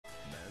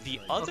The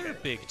other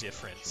big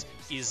difference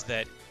is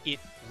that it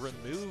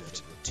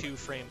removed 2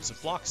 frames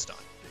of block stun.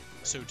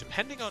 So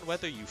depending on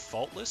whether you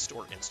faultlessed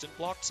or instant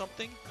blocked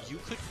something, you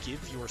could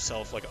give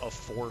yourself like a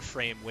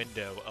 4-frame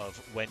window of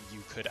when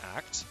you could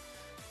act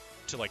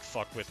to like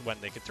fuck with when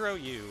they could throw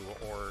you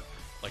or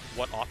like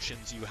what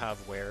options you have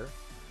where.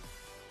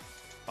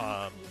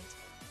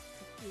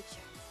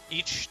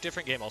 Each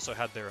different game also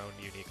had their own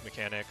unique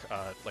mechanic.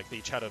 Like they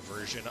each had a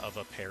version of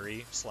a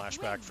parry,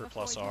 slashback for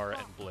plus R,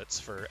 and blitz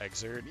for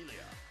exert.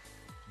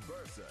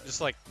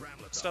 Just like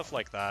stuff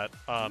like that.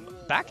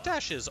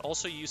 Backdashes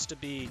also used to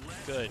be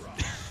good.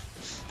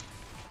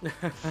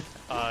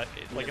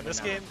 Like in this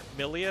game,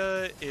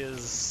 Millia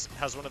has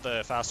one of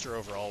the faster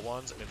overall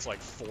ones, and it's like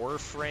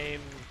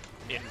 4-frame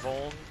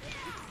invuln,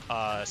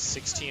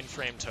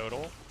 16-frame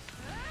total.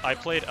 I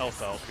played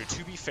Elfel, who,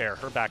 to be fair,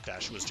 her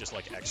backdash was just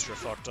like extra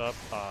fucked up,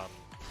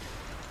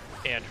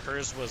 and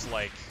hers was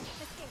like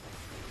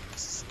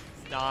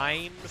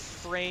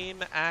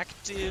 9-frame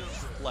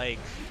active, like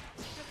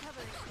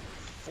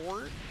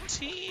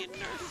 14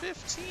 or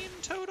 15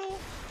 total,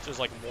 so it was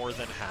like more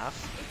than half.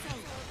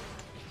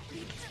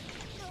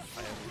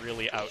 I am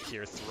really out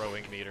here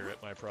throwing meter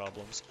at my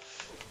problems.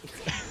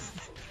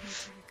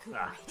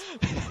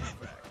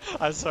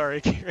 I'm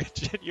sorry,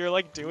 Kyrogen. You're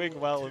like doing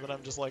well, and then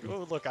I'm just like,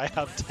 oh look, I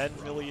have 10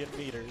 million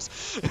meters.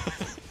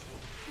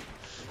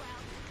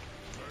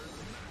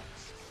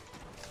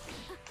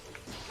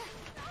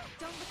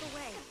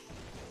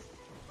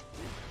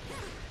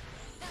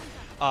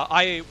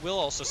 I will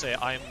also say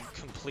I'm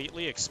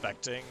completely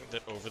expecting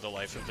that over the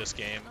life of this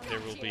game there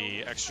will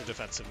be extra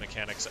defensive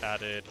mechanics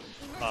added,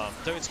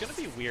 though it's going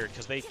to be weird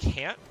because they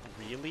can't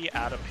really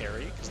add a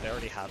parry because they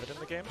already have it in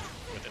the game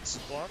with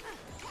instant block.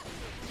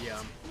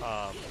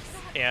 Yeah.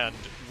 And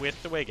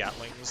with the way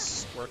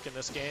Gatlings work in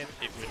this game,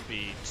 it would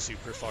be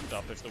super fucked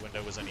up if the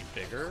window was any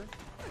bigger.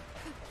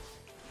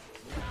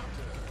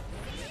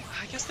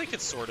 I guess they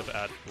could sort of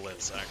add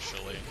Blitz,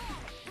 actually.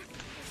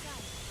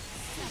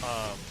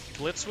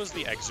 Blitz was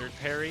the exert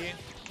parry,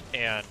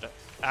 and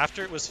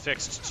after it was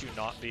fixed to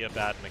not be a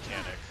bad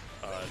mechanic,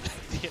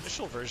 the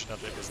initial version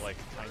of it was like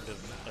kind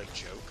of a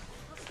joke.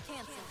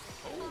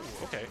 Oh,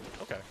 okay,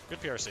 okay.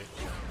 Good PRC.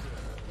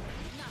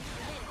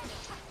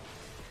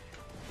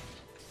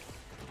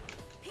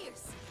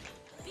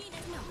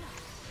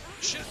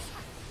 Shit.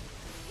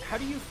 How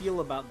do you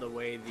feel about the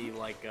way the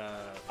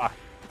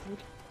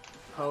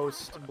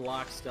post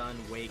block stun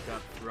wake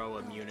up throw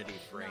immunity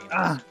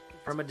frames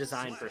from a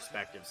design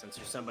perspective? Since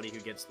you're somebody who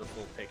gets the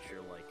full picture,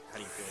 like how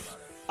do you feel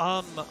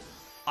about it?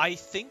 I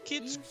think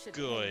it's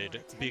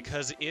good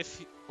because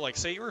if, like,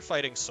 say you were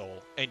fighting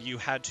Soul and you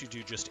had to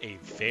do just a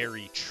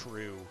very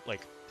true, like,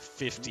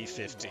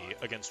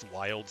 50-50 against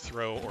Wild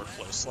Throw or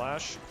Close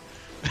Slash,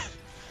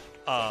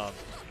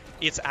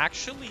 it's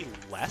actually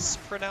less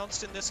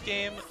pronounced in this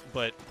game,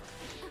 but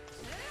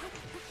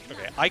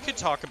okay, I could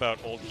talk old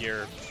Old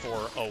Gear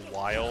for a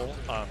while,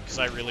 because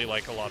I really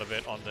like a lot of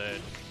it on the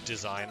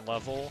design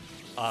level.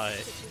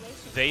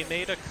 They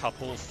made a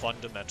couple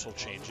fundamental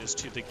changes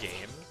to the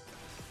game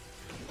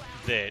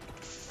that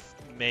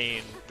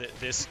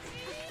this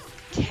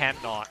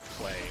cannot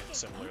play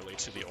similarly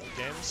to the old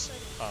games.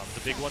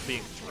 The big one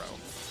being throw.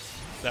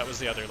 That was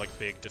the other like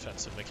big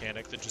defensive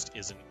mechanic that just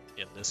isn't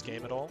in this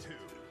game at all.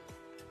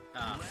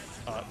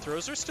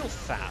 Throws are still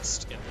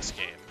fast in this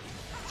game.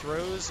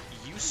 Throws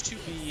used to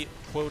be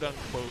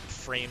quote-unquote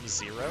frame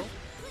 0.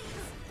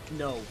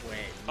 No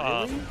way.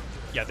 Really?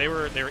 Yeah, they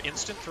were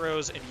instant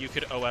throws, and you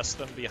could OS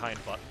them behind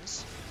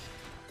buttons.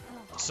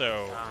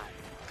 So,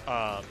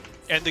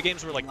 and the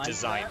games were like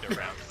designed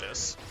around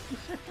this.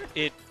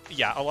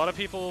 Yeah, a lot of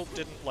people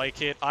didn't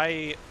like it.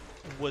 I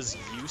was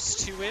used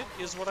to it,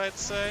 is what I'd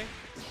say.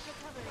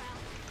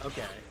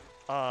 Okay.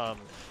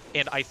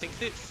 And I think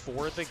that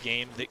for the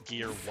game that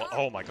Gear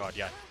oh my god,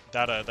 yeah,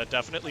 that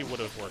definitely would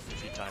have worked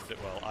if you timed it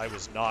well. I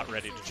was not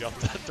ready to jump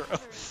that throw.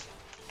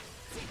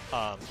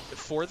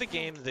 For the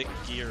game that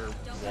Gear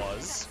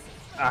was,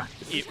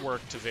 it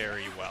worked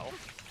very well.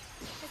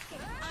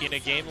 In a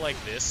game like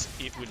this,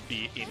 it would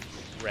be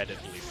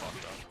incredibly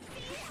fucked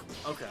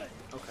up. Okay.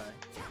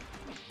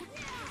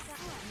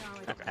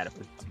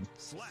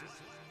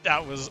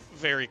 That was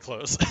very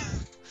close.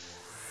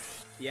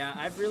 Yeah,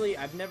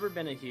 I've never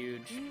been a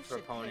huge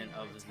proponent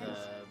of the,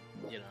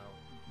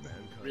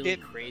 really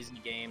crazy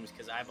games,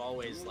 because I've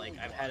always,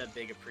 I've had a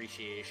big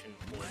appreciation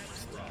for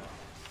just,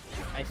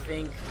 I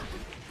think,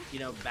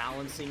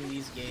 balancing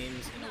these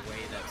games in a way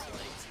that's,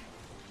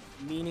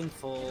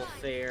 meaningful,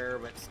 fair,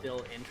 but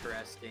still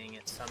interesting.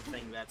 It's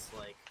something that's,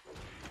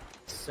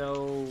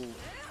 so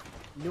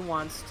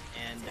nuanced,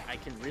 and I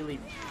can really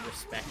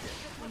respect it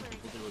when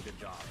people do a good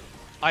job.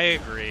 I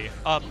agree.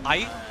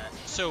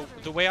 So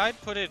the way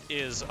I'd put it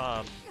is,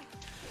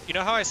 you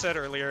know how I said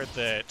earlier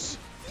that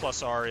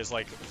plus R is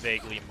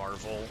vaguely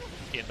Marvel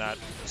in that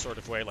sort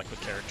of way,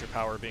 with character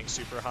power being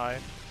super high?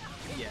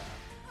 Yeah.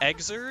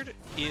 Exerd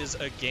is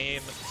a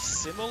game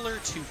similar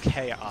to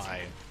KI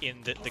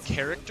in that the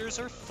characters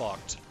are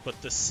fucked, but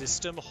the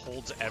system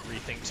holds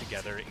everything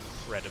together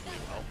incredibly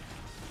well.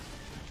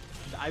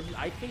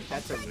 I think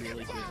that's a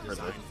really good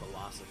design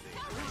philosophy.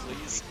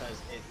 Please.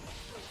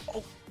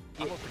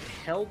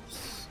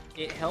 Because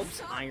it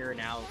helps iron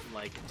out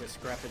like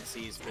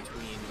discrepancies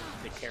between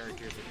the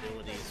characters'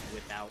 abilities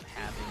without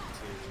having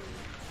to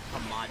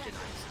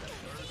homogenize them.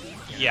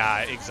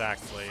 Yeah,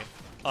 exactly.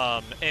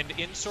 And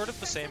in sort of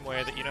the same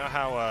way that, you know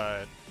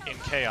how in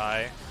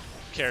KI,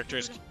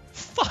 characters...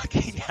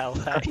 Fucking hell,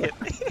 that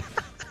hit me.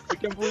 I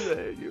can't believe that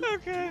hit you.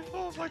 Okay,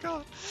 oh my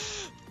god.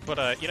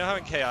 But you know how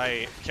in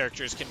KI,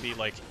 characters can be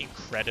like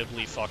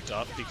incredibly fucked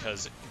up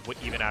because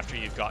even after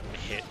you've gotten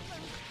hit,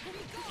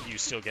 you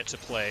still get to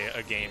play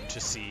a game to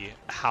see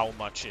how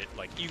much it,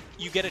 like,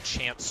 you get a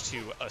chance to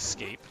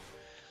escape.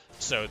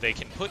 So they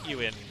can put you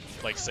in,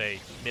 like, say,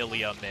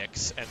 Millia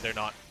mix, and they're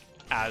not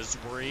as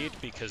worried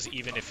because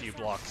even if you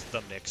block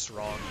the mix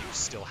wrong, you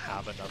still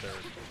have another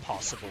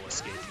possible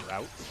escape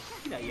route.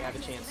 Yeah, you have a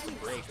chance to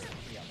break it.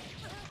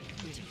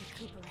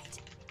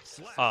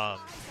 Yeah.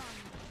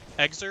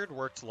 Exerd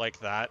worked like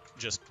that,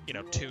 just, you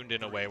know, tuned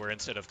in a way where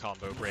instead of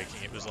combo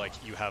breaking, it was like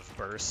you have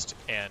burst,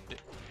 and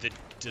the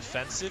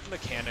defensive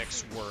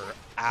mechanics were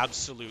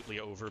absolutely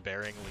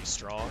overbearingly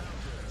strong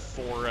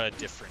for a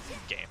different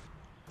game.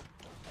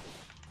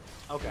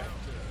 Okay,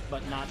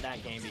 but not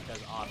that game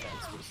because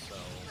offense was so...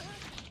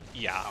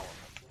 Yeah.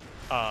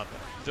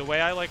 The way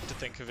I like to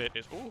think of it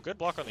is, ooh, good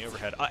block on the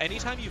overhead.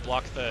 Anytime you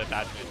block the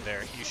bad mid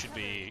there, you should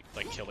be,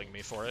 like, killing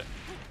me for it.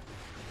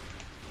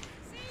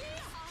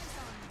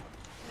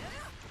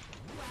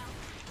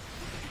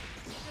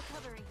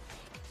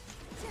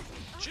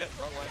 Shit,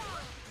 wrong way.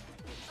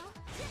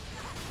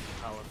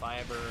 Oh, if I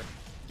ever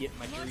get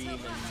my dream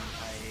and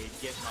I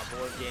get my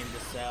board game to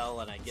sell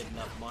and I get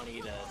enough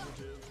money to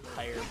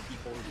hire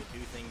people to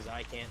do things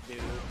I can't do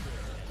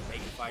and make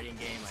a fighting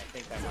game, I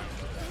think I might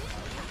go that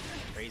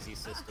route. Crazy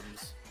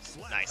systems.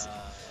 Nice.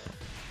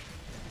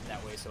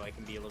 That way so I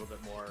can be a little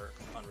bit more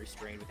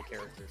unrestrained with the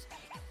characters.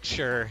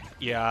 Sure,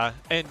 yeah.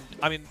 And,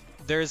 I mean,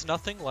 there's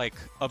nothing like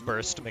a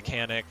burst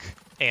mechanic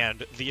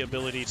and the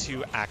ability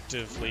to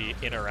actively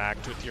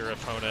interact with your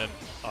opponent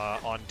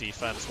on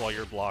defense while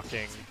you're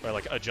blocking, or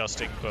like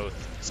adjusting both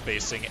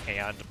spacing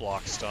and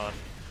block stun.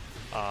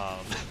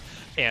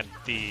 And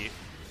the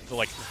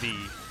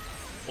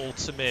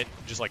ultimate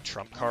just like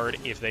trump card,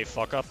 if they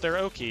fuck up their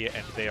Oki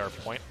and they are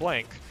point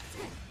blank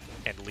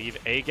and leave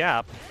a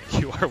gap,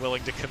 you are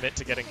willing to commit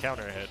to getting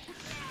counter hit,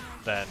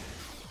 then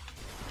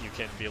you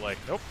can be like,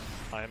 nope,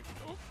 I'm...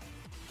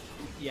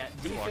 Yeah,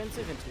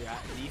 defensive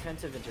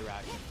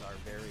interactions are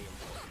very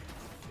important.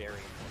 Very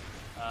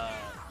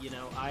important. You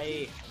know,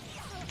 I'm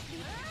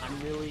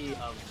really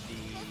of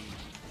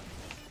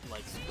the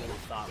like school of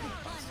thought when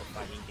it comes to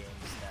fighting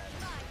games that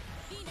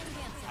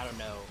I don't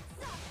know.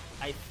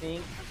 I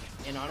think,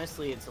 and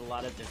honestly, it's a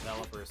lot of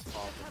developers'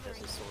 fault that this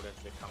has sort of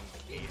become the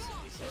case in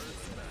these systems.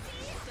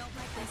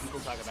 When people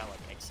talk about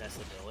like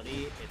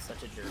accessibility, it's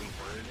such a dirty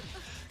word.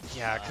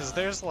 Yeah, because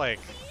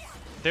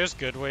there's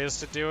good ways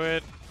to do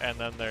it, and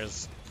then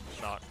there's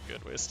not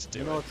good ways to do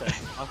it. You know, it's a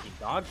fucking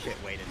dog shit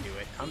way to do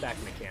it. Comeback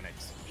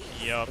mechanics.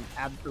 Yep. It's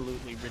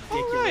absolutely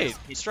ridiculous. Alright,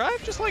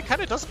 Strive just like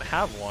kind of doesn't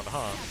have one,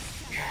 huh?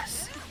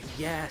 Yes.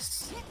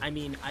 Yes. I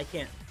mean, I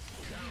can't...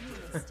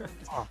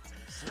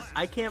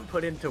 I can't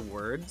put into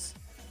words.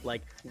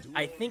 Like,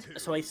 I think...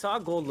 So I saw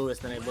Gold Lewis,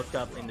 then I looked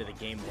up into the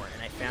game more,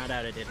 and I found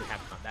out it didn't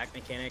have comeback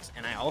mechanics,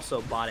 and I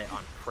also bought it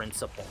on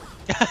principle.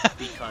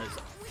 Because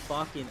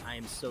fucking, I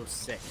am so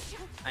sick.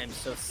 I am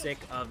so sick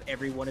of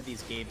every one of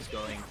these games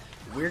going,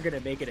 we're going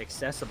to make it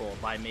accessible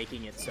by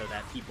making it so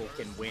that people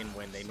can win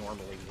when they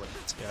normally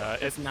wouldn't. Yeah,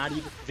 it's not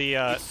even...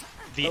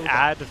 The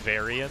add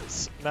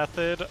variance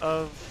method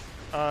of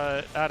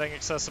adding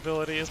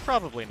accessibility is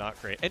probably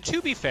not great. And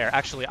to be fair,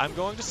 actually, I'm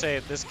going to say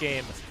this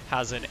game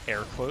has an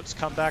air quotes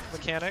comeback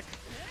mechanic,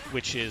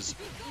 which is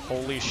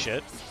holy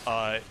shit.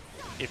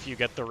 If you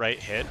get the right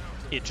hit,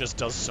 it just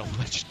does so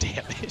much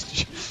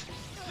damage.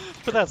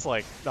 But that's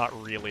like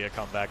not really a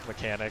comeback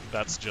mechanic.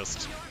 That's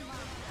just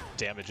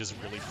damage is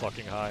really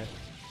fucking high.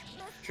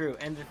 True,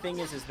 and the thing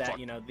is that,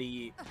 you know,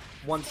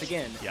 once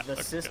again, the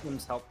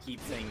systems help keep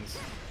things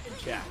in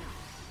check.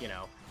 You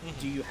know,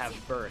 do you have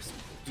burst?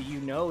 Do you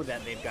know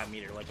that they've got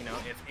meter? Like, you know,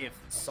 if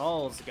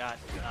Saul's got,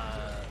 you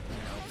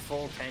know,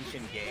 full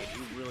tension gauge,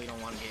 you really don't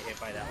want to get hit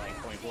by that, like,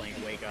 point blank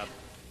wake up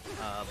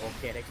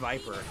volcanic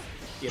viper,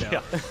 you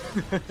know.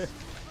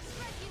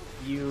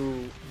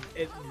 Yeah.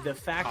 The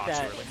fact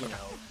that, you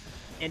know,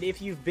 and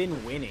if you've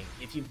been winning,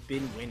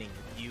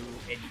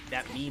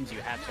 that means you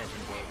have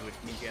tension gauge, which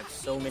means you have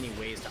so many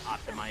ways to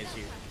optimize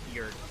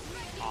your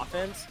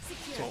offense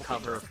to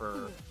cover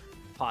for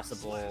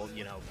possible,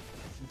 you know,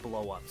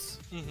 blow-ups.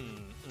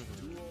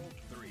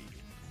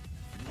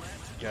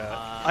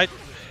 Yeah,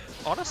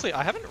 honestly,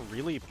 I haven't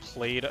really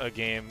played a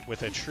game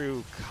with a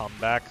true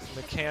comeback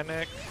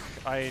mechanic.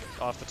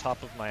 Off the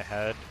top of my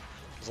head,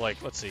 was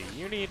like, let's see,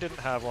 Uni didn't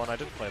have one. I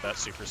didn't play that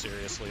super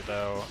seriously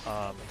though.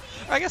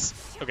 I guess,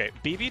 okay,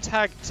 BB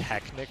Tag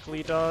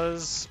technically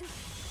does,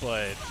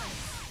 but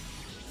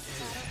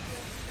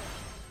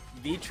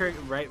V Trigger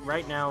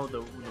right now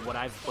what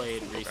I've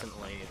played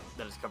recently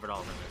that has covered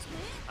all of them is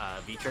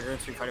V Trigger in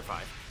Street Fighter V.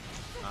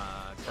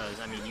 Because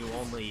I mean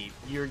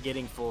you're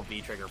getting full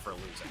V Trigger for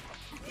losing.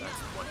 That's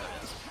what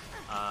that is.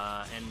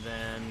 And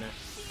then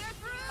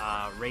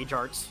Rage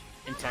Arts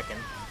in Tekken.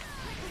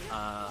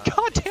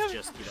 God damn it!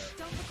 Just,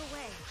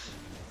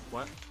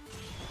 what?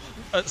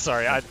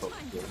 Sorry, I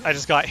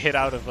just got hit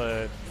out of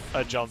a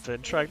jump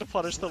in trying to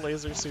punish the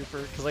laser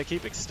super because I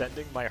keep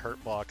extending my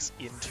hurt box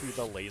into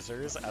the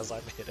lasers as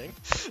I'm hitting.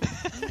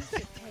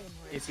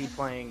 Is he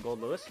playing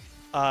Gold Lewis?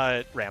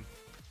 Ram.